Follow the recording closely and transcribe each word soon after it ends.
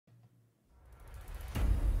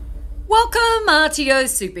Welcome, RTO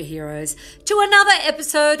superheroes, to another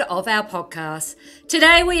episode of our podcast.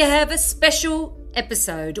 Today we have a special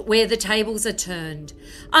episode where the tables are turned.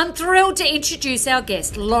 I'm thrilled to introduce our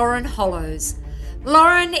guest, Lauren Hollows.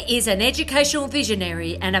 Lauren is an educational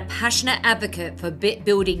visionary and a passionate advocate for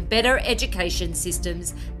building better education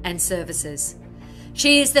systems and services.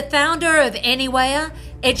 She is the founder of Anywhere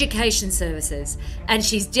Education Services, and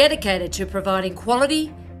she's dedicated to providing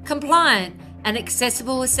quality, compliant, and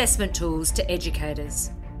accessible assessment tools to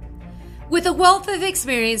educators. With a wealth of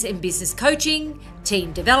experience in business coaching,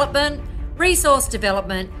 team development, resource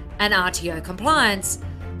development, and RTO compliance,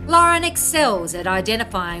 Lauren excels at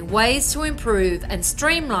identifying ways to improve and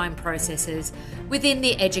streamline processes within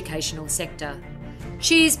the educational sector.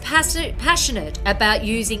 She is passionate about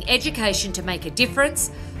using education to make a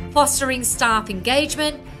difference, fostering staff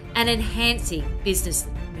engagement, and enhancing business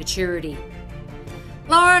maturity.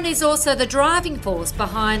 Lauren is also the driving force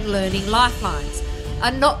behind Learning Lifelines,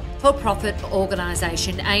 a not-for-profit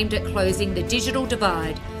organisation aimed at closing the digital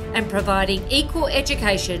divide and providing equal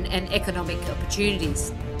education and economic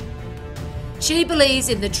opportunities. She believes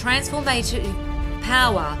in the transformative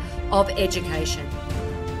power of education.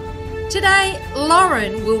 Today,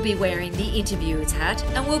 Lauren will be wearing the interviewer's hat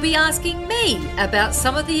and will be asking me about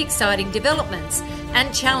some of the exciting developments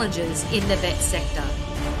and challenges in the vet sector.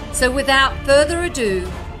 So without further ado,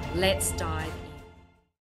 let's dive in.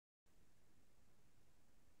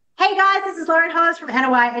 Hey guys, this is Lauren Hollows from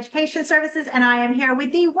Anywhere Education Services, and I am here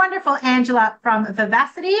with the wonderful Angela from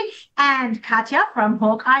Vivacity and Katya from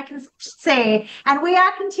Holker, I can see. And we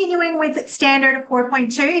are continuing with standard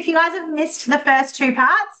 4.2. If you guys have missed the first two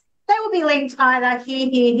parts, they will be linked either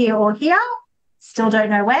here, or here. Still don't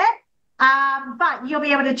know where. But you'll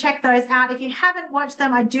be able to check those out. If you haven't watched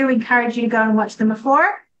them, I do encourage you to go and watch them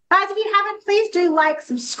before. Guys, if you haven't, please do like,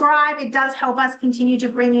 subscribe. It does help us continue to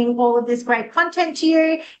bringing all of this great content to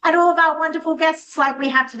you and all of our wonderful guests like we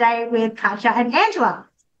have today with Katya and Angela.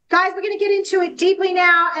 Guys, we're going to get into it deeply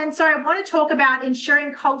now. And so I want to talk about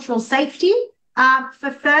ensuring cultural safety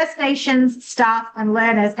for First Nations staff and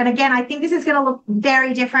learners. And again, I think this is going to look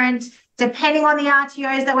very different depending on the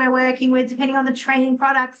RTOs that we're working with, depending on the training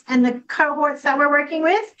products and the cohorts that we're working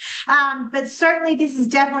with. But certainly this is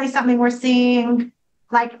definitely something we're seeing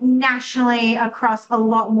like nationally across a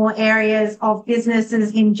lot more areas of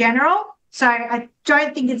businesses in general. So I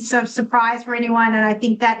don't think it's a surprise for anyone. And I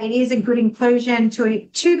think that it is a good inclusion to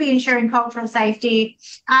be ensuring cultural safety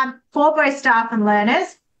for both staff and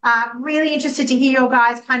learners. Really interested to hear your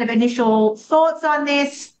guys' kind of initial thoughts on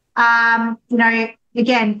this.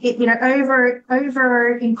 Again, over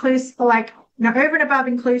inclusive, over and above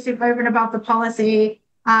inclusive, over and above the policy.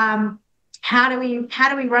 How do we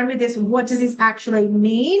run with this? What does this actually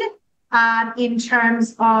mean in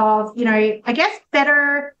terms of, I guess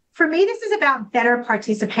better, for me, this is about better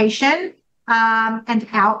participation and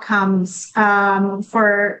outcomes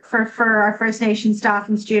for our First Nation staff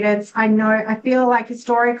and students. I feel like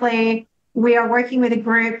historically we are working with a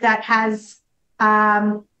group that has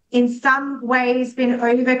in some ways been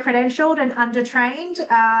over-credentialed and under-trained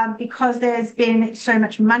because there's been so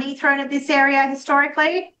much money thrown at this area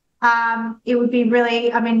historically. It would be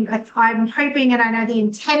really, I'm hoping, and I know the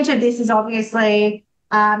intent of this is obviously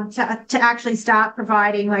to actually start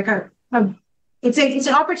providing like it's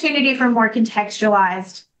an opportunity for more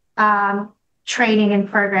contextualized training and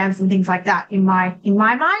programs and things like that in my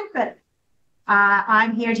mind. But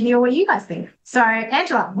I'm here to hear what you guys think. So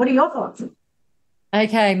Angela, what are your thoughts?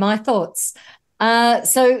 Okay, my thoughts.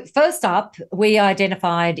 So first up, we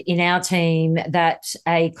identified in our team that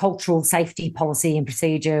a cultural safety policy and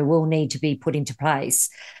procedure will need to be put into place,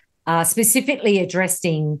 specifically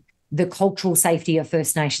addressing the cultural safety of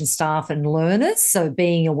First Nation staff and learners, so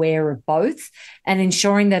being aware of both and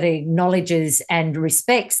ensuring that it acknowledges and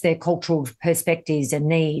respects their cultural perspectives and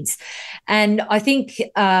needs. And I think,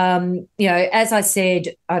 as I've said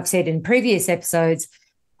in previous episodes,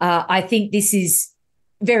 I think this is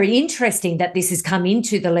very interesting that this has come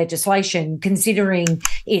into the legislation, considering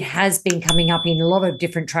it has been coming up in a lot of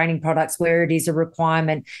different training products where it is a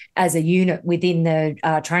requirement as a unit within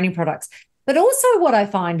the training products. But also what I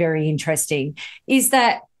find very interesting is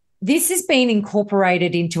that this has been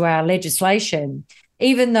incorporated into our legislation,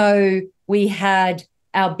 even though we had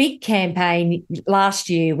our big campaign last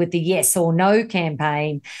year with the yes or no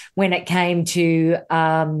campaign when it came to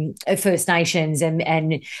First Nations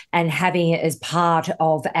and having it as part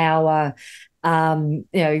of our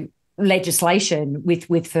legislation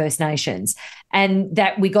with First Nations, and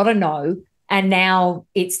that we got a no, and now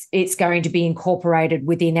it's going to be incorporated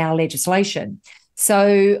within our legislation.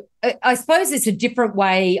 So I suppose it's a different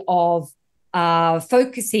way of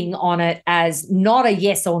focusing on it as not a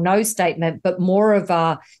yes or no statement, but more of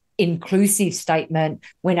a inclusive statement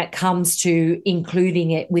when it comes to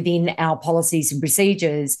including it within our policies and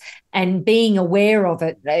procedures and being aware of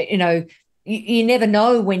it. You know, you never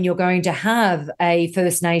know when you're going to have a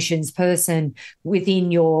First Nations person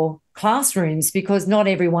within your classrooms, because not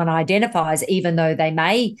everyone identifies, even though they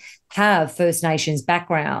may have First Nations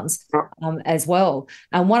backgrounds as well.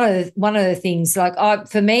 And one of the things, like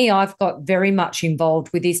for me, I've got very much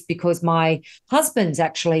involved with this because my husband's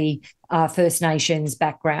actually First Nations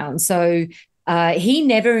background, so he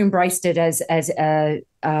never embraced it as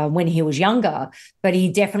when he was younger, but he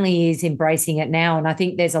definitely is embracing it now. And I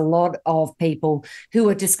think there's a lot of people who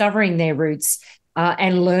are discovering their roots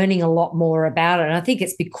and learning a lot more about it. And I think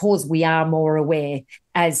it's because we are more aware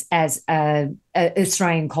as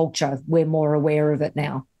Australian culture. We're more aware of it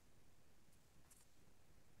now.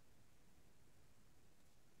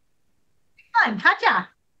 Katya.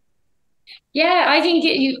 Yeah, I think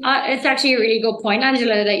it's actually a really good point,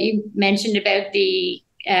 Angela, that you mentioned about the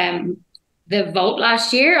vote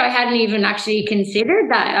last year. I hadn't even actually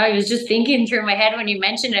considered that. I was just thinking through my head when you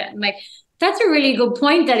mentioned it. I'm like, that's a really good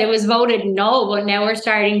point that it was voted no, but now we're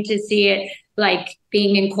starting to see it like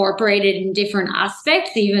being incorporated in different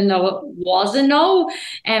aspects, even though it was a no,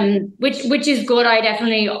 which is good. I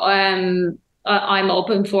definitely I'm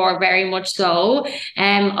open for, very much so.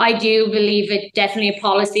 I do believe it definitely a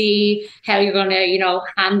policy, how you're going to,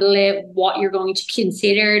 handle it, what you're going to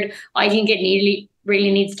consider. I think it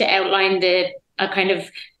really needs to outline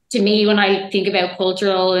to me, when I think about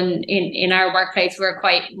cultural and in our workplace, we're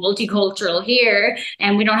quite multicultural here,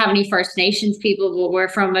 and we don't have any First Nations people, but we're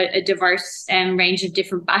from a diverse range of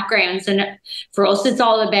different backgrounds. And for us, it's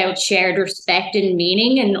all about shared respect and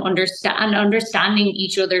meaning and understanding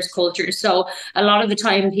each other's cultures. So a lot of the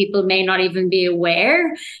time people may not even be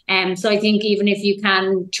aware. So I think even if you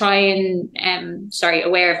can try and,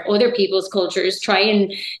 aware of other people's cultures, try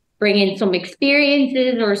and bring in some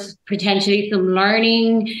experiences or potentially some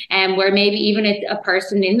learning, where maybe even if a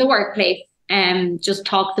person in the workplace just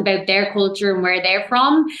talks about their culture and where they're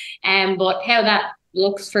from, but how that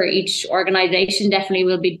looks for each organization definitely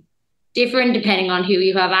will be different depending on who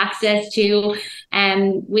you have access to.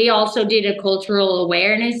 We also did a cultural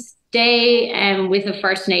awareness day with a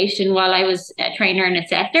First Nation while I was a trainer and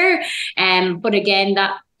assessor. But again,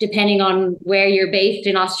 that depending on where you're based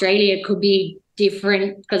in Australia could be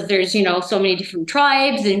different, because there's so many different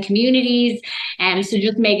tribes and communities, and so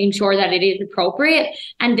just making sure that it is appropriate,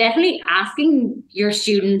 and definitely asking your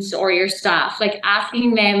students or your staff, like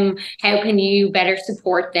asking them how can you better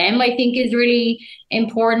support them, I think is really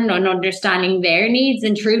important, on understanding their needs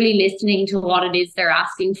and truly listening to what it is they're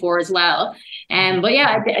asking for as well. But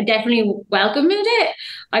yeah, I definitely welcomed it.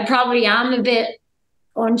 I probably am a bit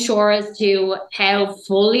unsure as to how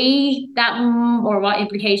fully that or what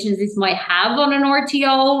implications this might have on an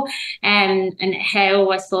RTO, and how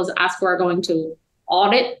I suppose ASQA are going to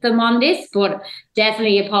audit them on this, but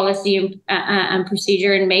definitely a policy and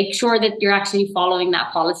procedure, and make sure that you're actually following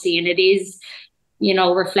that policy and it is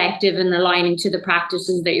reflective and aligning to the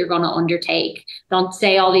practices that you're going to undertake. Don't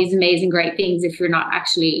say all these amazing great things if you're not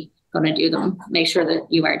actually going to do them. Make sure that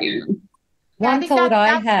you are doing them.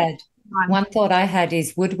 One thought I had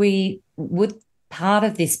is, would part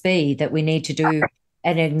of this be that we need to do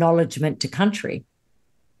an acknowledgement to country?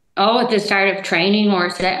 Oh, at the start of training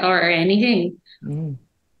or anything. Mm.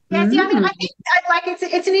 Yeah, see, I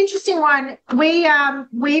think it's an interesting one.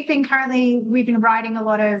 We've been writing a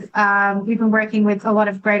lot of, we've been working with a lot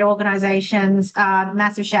of great organisations.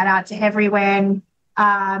 Massive shout out to Everywhere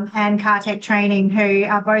and CarTech Training, who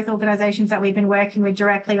are both organisations that we've been working with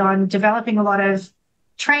directly on developing a lot of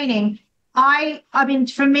training. I mean,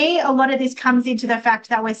 for me, a lot of this comes into the fact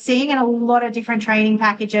that we're seeing in a lot of different training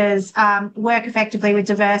packages work effectively with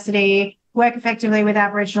diversity, work effectively with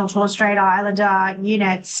Aboriginal Torres Strait Islander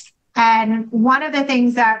units. And one of the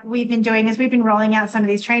things that we've been doing is we've been rolling out some of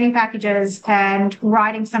these training packages and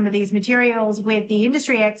writing some of these materials with the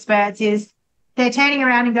industry experts. Is they're turning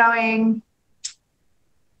around and going,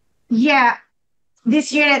 yeah,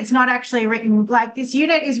 this unit's not actually written, like this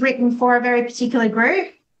unit is written for a very particular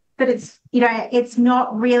group, but it's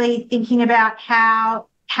not really thinking about how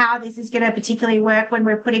this is going to particularly work when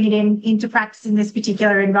we're putting it into practice in this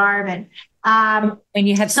particular environment. And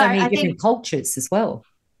you have so many different cultures as well.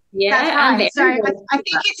 Yeah, that's right. So I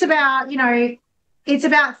think it's about, it's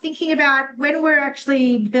about thinking about when we're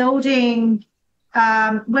actually building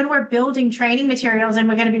training materials and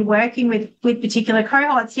we're going to be working with particular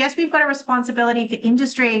cohorts. Yes, we've got a responsibility for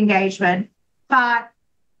industry engagement, but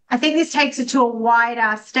I think this takes it to a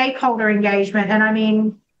wider stakeholder engagement. And I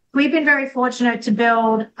mean, we've been very fortunate to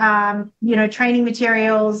build, training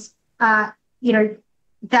materials, that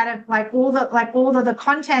have all of the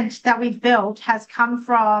content that we've built has come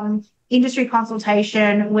from industry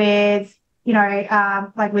consultation with,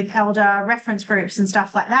 with elder reference groups and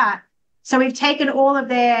stuff like that. So we've taken all of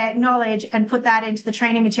their knowledge and put that into the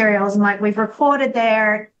training materials, and we've recorded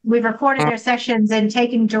their sessions and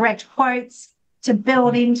taken direct quotes to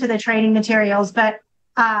build into the training materials. But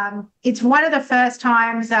it's one of the first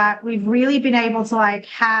times that we've really been able to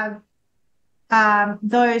have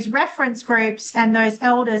those reference groups and those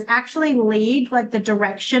elders actually lead the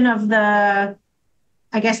direction of the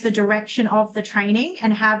direction of the training,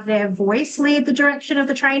 and have their voice lead the direction of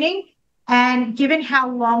the training. And given how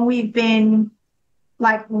long we've been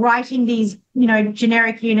writing these,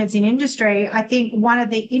 generic units in industry, I think one of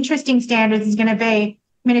the interesting standards is going to be,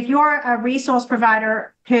 if you're a resource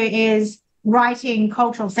provider who is writing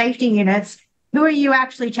cultural safety units, who are you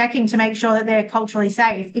actually checking to make sure that they're culturally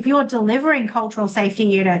safe? If you're delivering cultural safety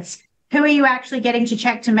units, who are you actually getting to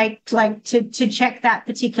check to make to check that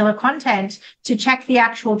particular content, to check the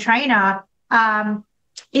actual trainer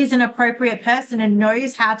is an appropriate person and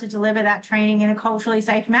knows how to deliver that training in a culturally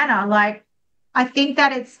safe manner? I think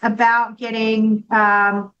that it's about getting,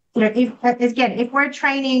 if we're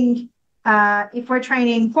training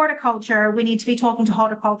horticulture, we need to be talking to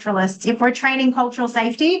horticulturalists. If we're training cultural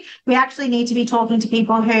safety, we actually need to be talking to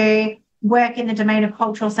people who work in the domain of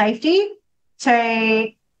cultural safety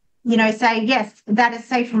to, say, yes, that is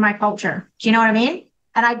safe for my culture. Do you know what I mean?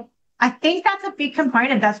 And I think that's a big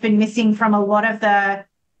component that's been missing from a lot of the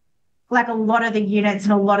units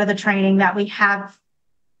and a lot of the training that we have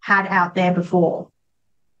had out there before.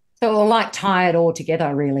 So we'll tie it all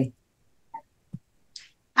together, really.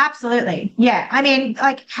 Absolutely. Yeah.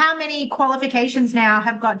 How many qualifications now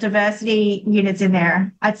have got diversity units in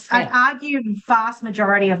there? I'd argue vast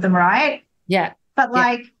majority of them, right? Yeah. But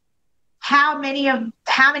how many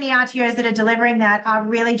RTOs that are delivering that are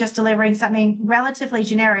really just delivering something relatively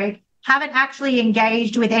generic, haven't actually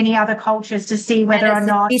engaged with any other cultures to see whether or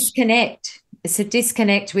not disconnect. It's a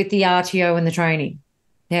disconnect with the RTO and the training.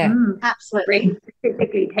 Yeah. Absolutely.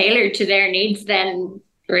 Specifically tailored to their needs then,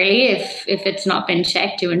 really, if it's not been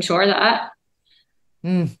checked to ensure that.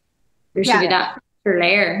 There should be that extra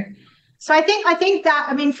layer. So I think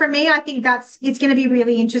that, for me, I think it's going to be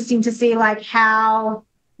really interesting to see how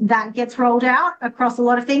that gets rolled out across a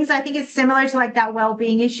lot of things. I think it's similar to that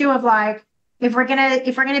well-being issue of if we're going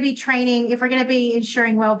to be training, if we're going to be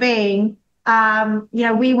ensuring well-being,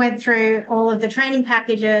 we went through all of the training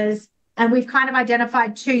packages, and we've kind of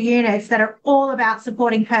identified 2 units that are all about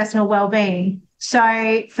supporting personal well-being.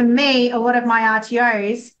 So for me, a lot of my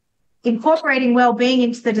RTOs, incorporating well-being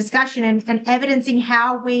into the discussion and evidencing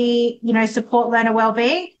how we, support learner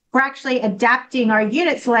well-being, we're actually adapting our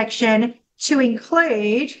unit selection to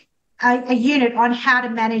include a unit on how to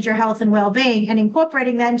manage your health and well-being, and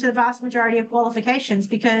incorporating that into the vast majority of qualifications,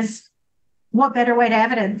 because what better way to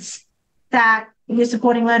evidence that you're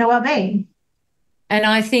supporting learner well-being? And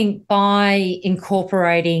I think by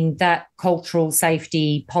incorporating that cultural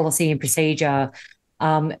safety policy and procedure,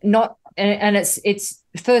 it's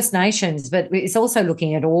First Nations, but it's also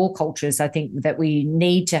looking at all cultures, I think, that we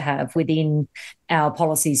need to have within our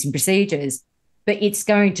policies and procedures. But it's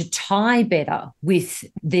going to tie better with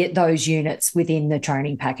those units within the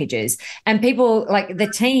training packages. And people like the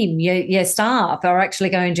team, your staff are actually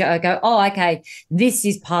going to go, oh, okay, this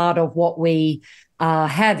is part of what we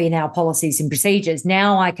have in our policies and procedures.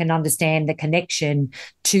 Now I can understand the connection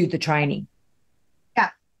to the training. Yeah.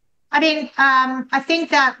 I think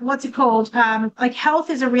that health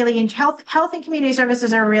is health and community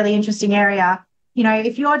services are a really interesting area.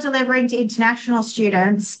 If you're delivering to international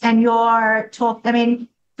students and the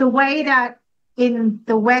way that in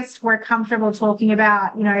the West we're comfortable talking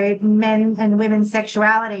about, men and women's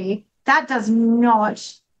sexuality, that does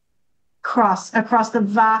not cross across the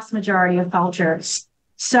vast majority of cultures.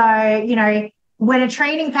 So, when a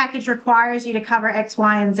training package requires you to cover X,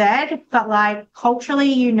 Y, and Z, but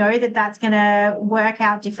culturally, that's going to work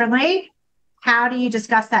out differently. How do you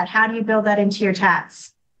discuss that? How do you build that into your TATs?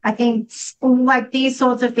 I think these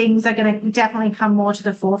sorts of things are going to definitely come more to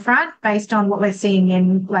the forefront based on what we're seeing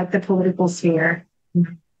in the political sphere.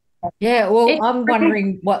 Yeah, well, I'm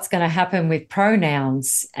wondering what's going to happen with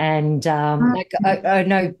pronouns, and I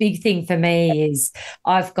know big thing for me is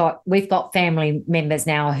we've got family members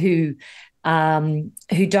now who don't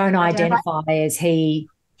identify as he,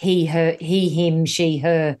 her, he, him, she,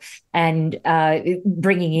 her, and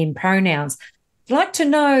bringing in pronouns. I'd like to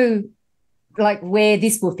know where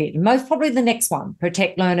this will fit. Most probably the next one,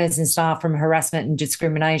 protect learners and staff from harassment and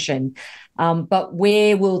discrimination. But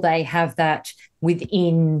where will they have that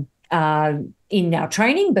within in our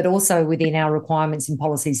training, but also within our requirements and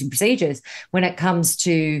policies and procedures when it comes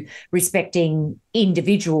to respecting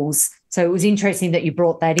individuals? So it was interesting that you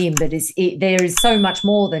brought that in, but there is so much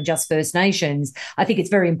more than just First Nations. I think it's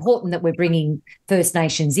very important that we're bringing First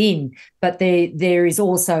Nations in, but there is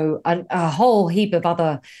also a whole heap of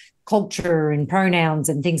other culture and pronouns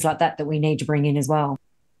and things like that we need to bring in as well.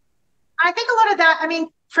 I think a lot of that, I mean,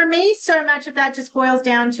 for me, so much of that just boils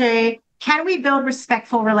down to, can we build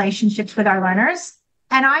respectful relationships with our learners?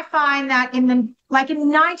 And I find that in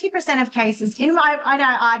 90% of cases, I'd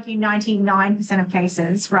argue 99% of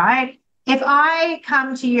cases, right? If I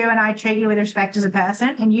come to you and I treat you with respect as a person,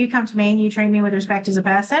 and you come to me and you treat me with respect as a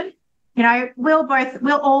person, you know, we'll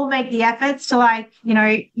all make the efforts to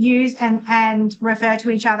use and refer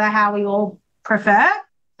to each other how we all prefer.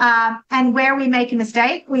 And where we make a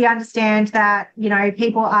mistake, we understand that, you know,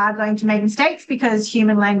 people are going to make mistakes because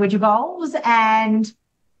human language evolves, and,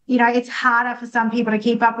 you know, it's harder for some people to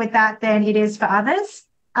keep up with that than it is for others.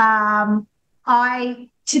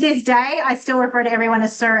 To this day, I still refer to everyone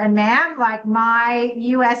as sir and ma'am. Like, my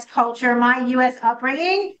US culture, my US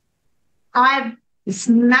upbringing, I've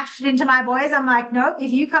smashed it into my boys. I'm like, nope,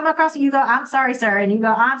 if you come across and you go, I'm sorry, sir, and you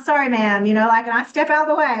go, I'm sorry, ma'am, you know, like, and I step out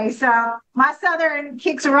of the way. So my Southern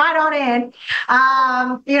kicks right on in,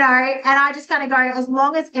 you know, and I just kind of go, as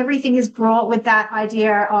long as everything is brought with that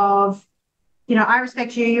idea of, you know, I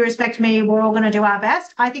respect you, you respect me, we're all going to do our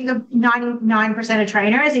best. I think the 99% of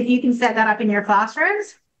trainers, if you can set that up in your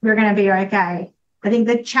classrooms, you're going to be okay. I think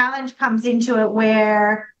the challenge comes into it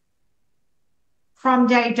where from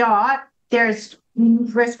day dot,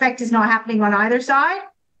 respect is not happening on either side.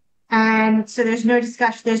 And so there's no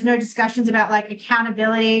discussions about like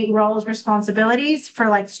accountability, roles, responsibilities for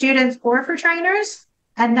like students or for trainers.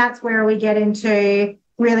 And that's where we get into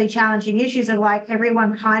really challenging issues of like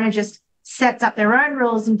everyone kind of just sets up their own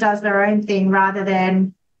rules and does their own thing rather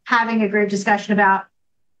than having a group discussion about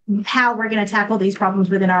how we're going to tackle these problems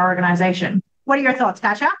within our organization. What are your thoughts,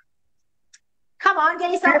 Katya? Come on,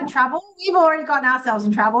 get yourself in trouble. We've already gotten ourselves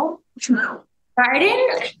in trouble.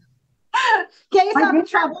 Pardon? Get yourself in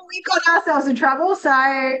trouble. We've got ourselves in trouble. So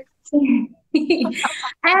I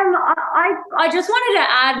just wanted to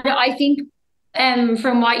add, I think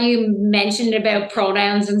from what you mentioned about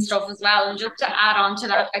pronouns and stuff as well, and just to add on to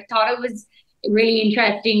that, I thought it was really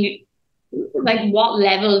interesting, like what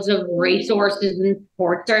levels of resources and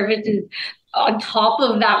support services on top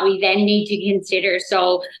of that we then need to consider.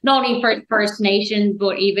 So not only for First Nations,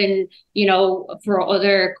 but even, you know, for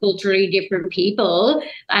other culturally different people,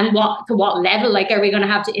 and to what level, like, are we going to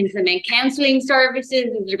have to implement counselling services?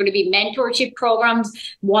 Is there going to be mentorship programs?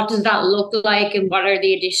 What does that look like, and what are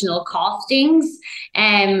the additional costings?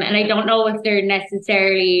 And I don't know if there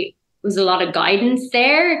necessarily was a lot of guidance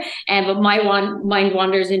there, but my mind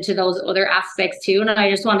wanders into those other aspects too. And I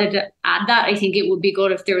just wanted to add that I think it would be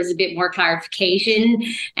good if there was a bit more clarification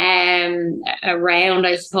around,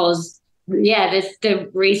 I suppose, the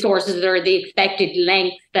resources or the expected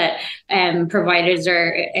length that providers are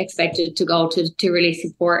expected to go to really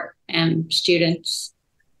support students.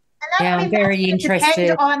 Yeah, I'm very interested.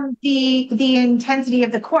 Depends on the intensity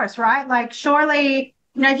of the course, right? Like, surely,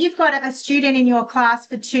 you know, if you've got a student in your class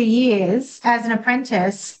for 2 years as an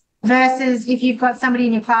apprentice versus if you've got somebody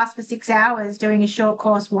in your class for 6 hours doing a short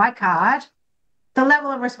course white card, the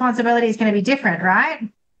level of responsibility is going to be different, right?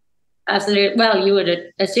 Absolutely. Well, you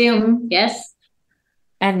would assume, yes.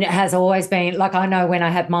 And it has always been, like, I know when I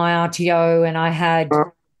had my RTO and I had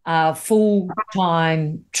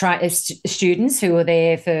full-time students who were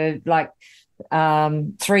there for like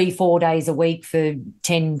 3-4 days a week for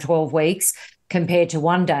 10-12 weeks, compared to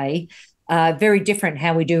 1 day, very different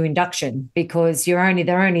how we do induction, because they're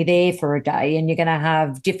only there for a day and you're going to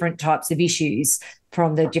have different types of issues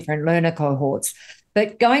from the different learner cohorts.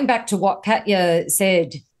 But going back to what Katya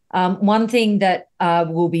said, one thing that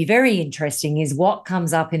will be very interesting is what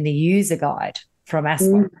comes up in the user guide from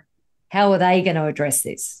ASQA. How are they going to address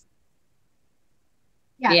this?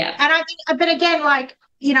 Yeah. And I think, but again, like,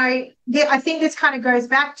 you know, I think this kind of goes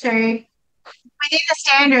back to within the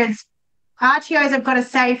standards, RTOs have got to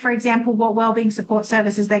say, for example, what wellbeing support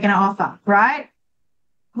services they're going to offer, right?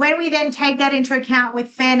 When we then take that into account with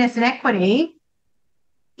fairness and equity,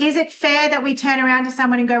 is it fair that we turn around to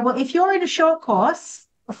someone and go, well, if you're in a short course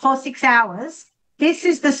for 6 hours, this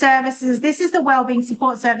is the services, this is the wellbeing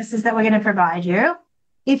support services that we're going to provide you.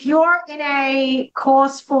 If you're in a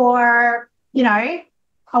course for, you know,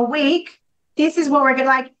 a week, this is what we're going to,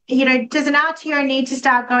 like, you know, does an RTO need to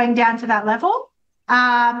start going down to that level?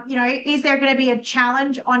 Is there going to be a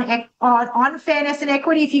challenge on fairness and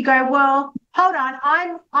equity if you go, well, hold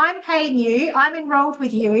on, I'm paying you, I'm enrolled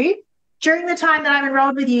with you. During the time that I'm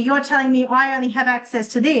enrolled with you, you're telling me I only have access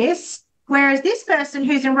to this, whereas this person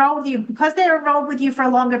who's enrolled with you, because they're enrolled with you for a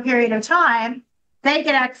longer period of time, they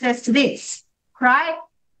get access to this, right?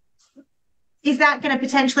 Is that going to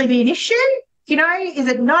potentially be an issue? Is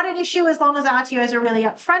it not an issue as long as RTOs are really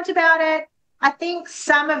upfront about it? I think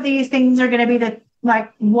some of these things are going to be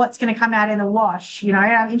what's going to come out in the wash.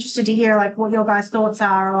 I'm interested to hear what your guys' thoughts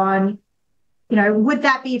are on, would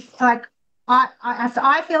that be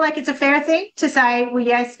I feel like it's a fair thing to say, well,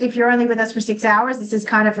 yes, if you're only with us for 6 hours, this is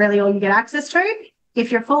kind of really all you get access to.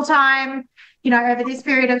 If you're full-time, over this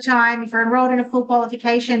period of time, if you're enrolled in a full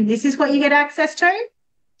qualification, this is what you get access to.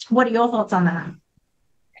 What are your thoughts on that?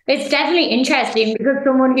 It's definitely interesting because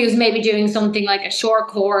someone who's maybe doing something like a short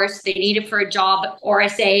course, they need it for a job.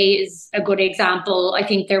 RSA is a good example. I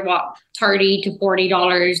think they're $30 to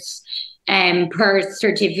 $40 per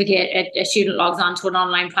certificate. A student logs onto an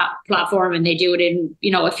online platform and they do it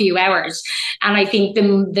in a few hours. And I think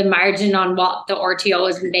the margin on what the RTO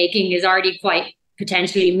is making is already quite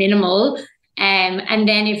potentially minimal. And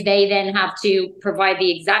then if they then have to provide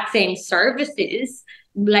the exact same services,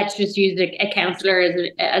 let's just use a counselor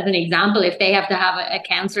as an example. If they have to have a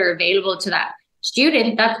counselor available to that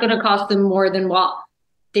student, that's going to cost them more than what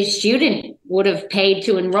the student would have paid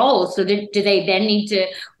to enroll. So do they then need to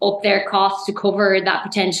up their costs to cover that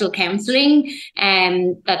potential counselling?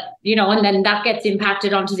 And then that gets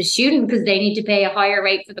impacted onto the student because they need to pay a higher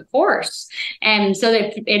rate for the course. And so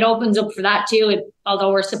it opens up for that too.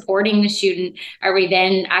 Although we're supporting the student, are we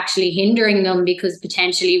then actually hindering them because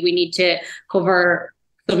potentially we need to cover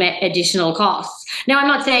some additional costs? Now, I'm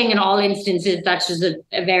not saying in all instances that's just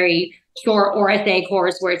a very short RSA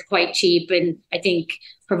course where it's quite cheap, and I think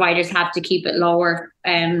providers have to keep it lower,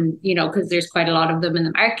 because there's quite a lot of them in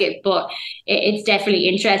the market. But it's definitely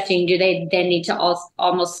interesting. Do they then need to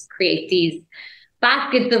almost create these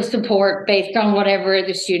baskets of support based on whatever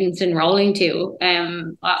the student's enrolling to?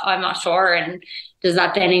 I'm not sure. And does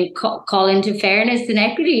that then call into fairness and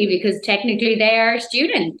equity? Because technically they are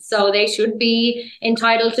students, so they should be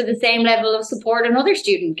entitled to the same level of support another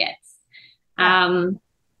student gets.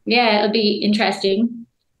 It'll be interesting.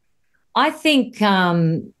 I think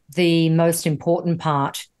the most important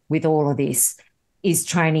part with all of this is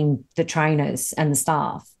training the trainers and the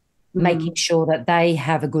staff, making sure that they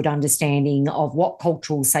have a good understanding of what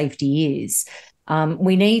cultural safety is.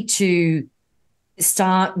 We need to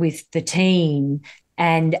start with the team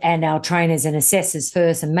and our trainers and assessors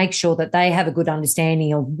first and make sure that they have a good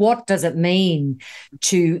understanding of what does it mean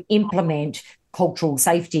to implement cultural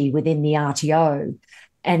safety within the RTO.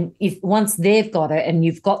 And if once they've got it and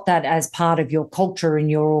you've got that as part of your culture in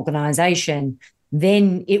your organisation,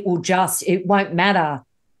 then it won't matter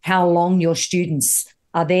how long your students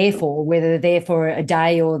are there for, whether they're there for a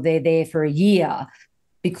day or they're there for a year,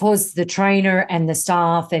 because the trainer and the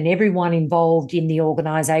staff and everyone involved in the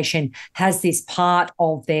organisation has this part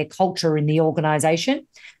of their culture in the organisation.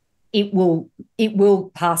 It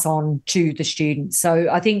will pass on to the students. So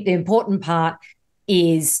I think the important part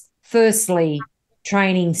is firstly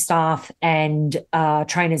training staff and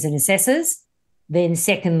trainers and assessors, then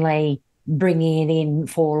secondly bringing it in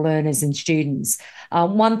for learners and students.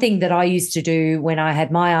 One thing that I used to do when I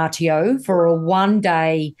had my RTO for a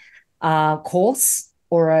one-day course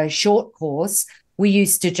or a short course, we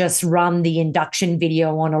used to just run the induction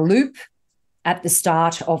video on a loop at the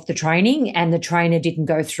start of the training, and the trainer didn't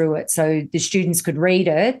go through it. So the students could read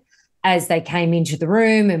it as they came into the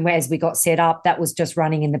room, and as we got set up, that was just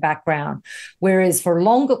running in the background. Whereas for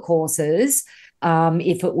longer courses,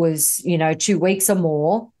 if it was 2 weeks or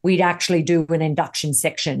more, we'd actually do an induction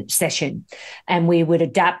session, and we would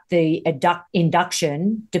adapt the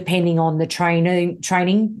induction depending on the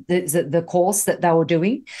training the course that they were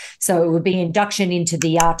doing. So it would be induction into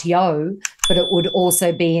the RTO, but it would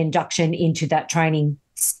also be induction into that training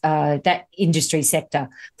that industry sector.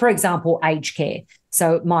 For example, aged care.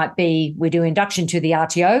 So it might be we do induction to the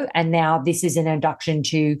RTO, and now this is an induction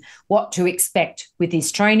to what to expect with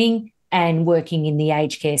this training and working in the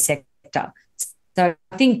aged care sector. So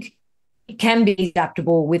I think it can be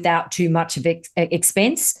adaptable without too much of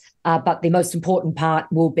expense, but the most important part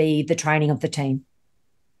will be the training of the team.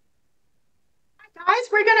 Guys,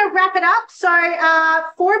 we're going to wrap it up. So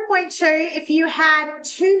 4.2, if you had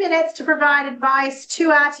 2 minutes to provide advice to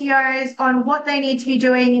RTOs on what they need to be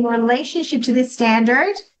doing in relationship to this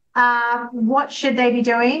standard, what should they be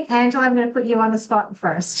doing? Angela, I'm going to put you on the spot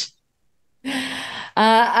first.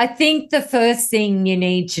 I think the first thing you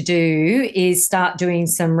need to do is start doing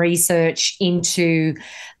some research into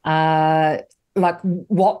like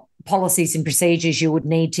what policies and procedures you would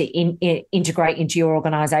need to integrate into your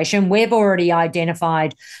organisation. We've already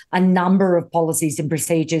identified a number of policies and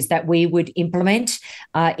procedures that we would implement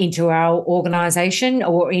into our organisation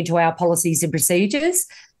or into our policies and procedures.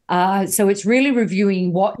 So it's really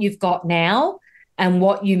reviewing what you've got now and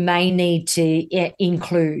what you may need to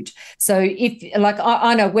include. So if, like,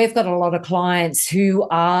 I know we've got a lot of clients who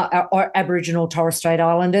are Aboriginal Torres Strait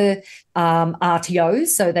Islander RTOs,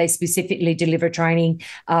 so they specifically deliver training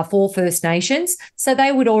for First Nations. So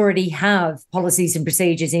they would already have policies and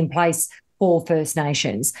procedures in place for First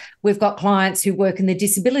Nations. We've got clients who work in the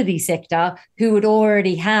disability sector who would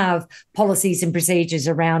already have policies and procedures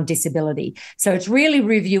around disability. So it's really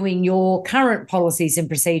reviewing your current policies and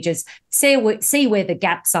procedures, see where the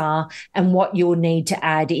gaps are and what you'll need to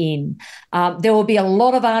add in. There will be a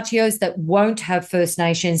lot of RTOs that won't have First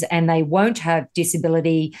Nations and they won't have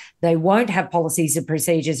disability. They won't have policies and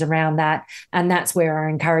procedures around that. And that's where I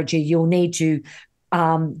encourage you. You'll need to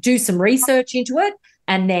do some research into it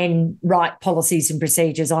and then write policies and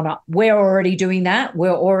procedures on it. We're already doing that.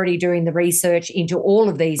 We're already doing the research into all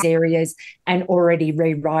of these areas and already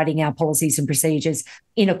rewriting our policies and procedures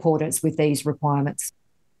in accordance with these requirements.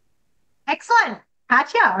 Excellent.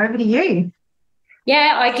 Katya, over to you.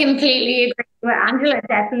 Yeah, I completely agree with Angela.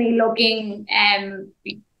 Definitely looking,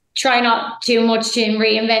 try not too much to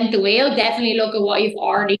reinvent the wheel. Definitely look at what you've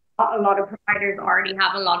already got. A lot of providers already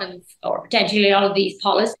have a lot of, or potentially a lot of these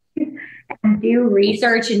policies. And do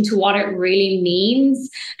research into what it really means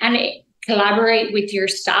and collaborate with your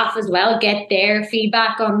staff as well. Get their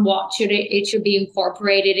feedback on what it should be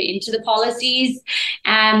incorporated into the policies,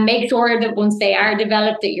 and make sure that once they are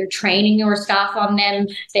developed that you're training your staff on them.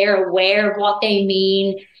 They're aware of what they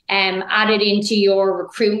mean. Add it into your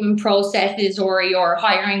recruitment processes or your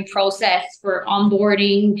hiring process for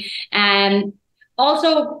onboarding.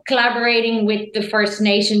 Also collaborating with the First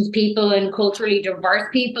Nations people and culturally diverse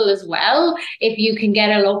people as well. If you can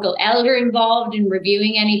get a local elder involved in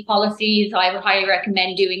reviewing any policies, I would highly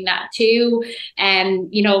recommend doing that too.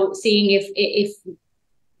 And, seeing if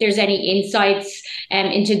there's any insights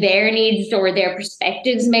into their needs or their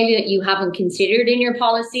perspectives maybe that you haven't considered in your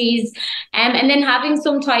policies. And then having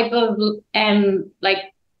some type of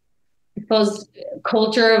I suppose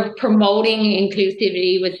culture of promoting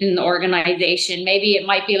inclusivity within the organization. Maybe it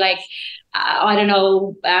might be like,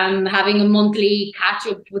 having a monthly catch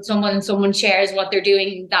up with someone and someone shares what they're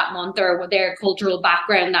doing that month or what their cultural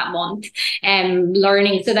background that month, and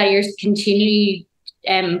learning so that you're continually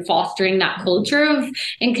fostering that culture of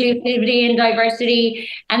inclusivity and diversity.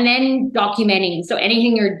 And then documenting. So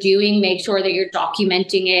anything you're doing, make sure that you're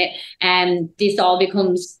documenting it. And this all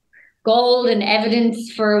becomes gold and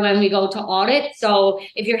evidence for when we go to audit. So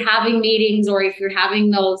if you're having meetings or if you're having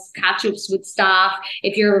those catch-ups with staff,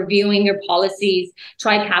 if you're reviewing your policies,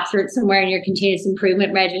 try capture it somewhere in your continuous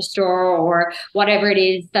improvement register or whatever it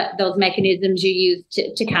is, that those mechanisms you use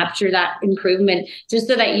to capture that improvement, just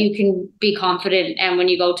so that you can be confident and when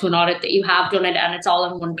you go to an audit that you have done it and it's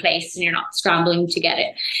all in one place and you're not scrambling to get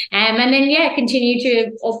it. And then continue to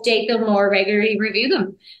update them or regularly review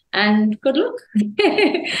them. And good luck.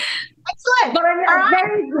 Excellent. But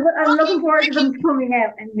I'm looking forward to them coming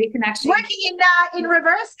out and we can actually... Working in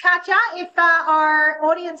reverse, Katya, if our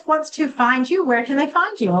audience wants to find you, where can they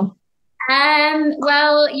find you?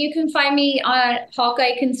 Well, you can find me at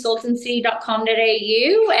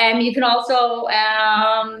hawkeyeconsultancy.com.au. You can also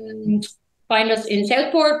find us in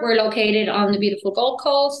Southport. We're located on the beautiful Gold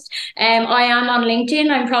Coast. I am on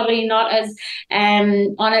LinkedIn. I'm probably not as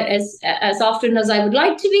on it as often as I would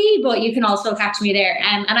like to be, but you can also catch me there.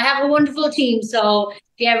 And I have a wonderful team. So if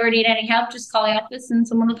you ever need any help, just call the office and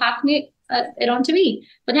someone will pass it on to me.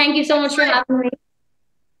 But thank you so much for having me.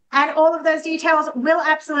 And all of those details will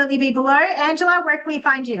absolutely be below. Angela, where can we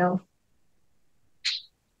find you?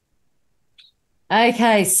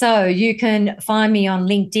 Okay, so you can find me on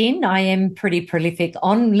LinkedIn. I am pretty prolific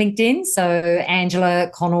on LinkedIn. So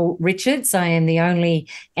Angela Connell Richards. I am the only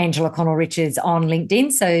Angela Connell Richards on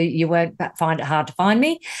LinkedIn, so you won't find it hard to find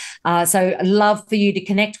me. So I'd love for you to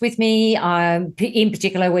connect with me. In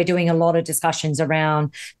particular, we're doing a lot of discussions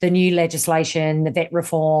around the new legislation, the vet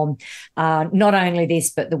reform, not only this,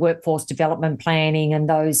 but the workforce development planning and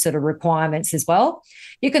those sort of requirements as well.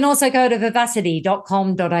 You can also go to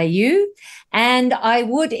vivacity.com.au. And And I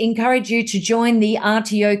would encourage you to join the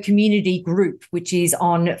RTO community group, which is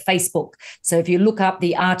on Facebook. So if you look up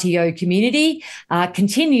the RTO community,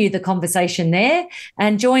 continue the conversation there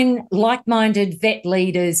and join like-minded vet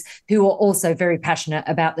leaders who are also very passionate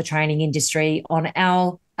about the training industry on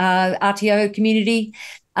our RTO community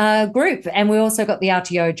group. And we also got the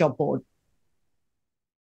RTO job board.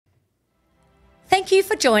 Thank you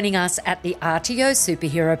for joining us at the RTO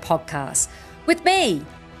Superhero Podcast with me,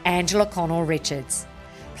 Angela Connell-Richards.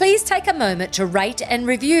 Please take a moment to rate and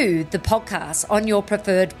review the podcast on your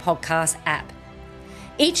preferred podcast app.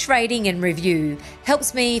 Each rating and review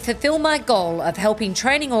helps me fulfill my goal of helping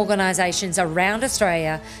training organisations around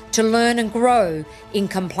Australia to learn and grow in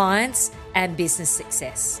compliance and business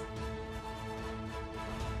success.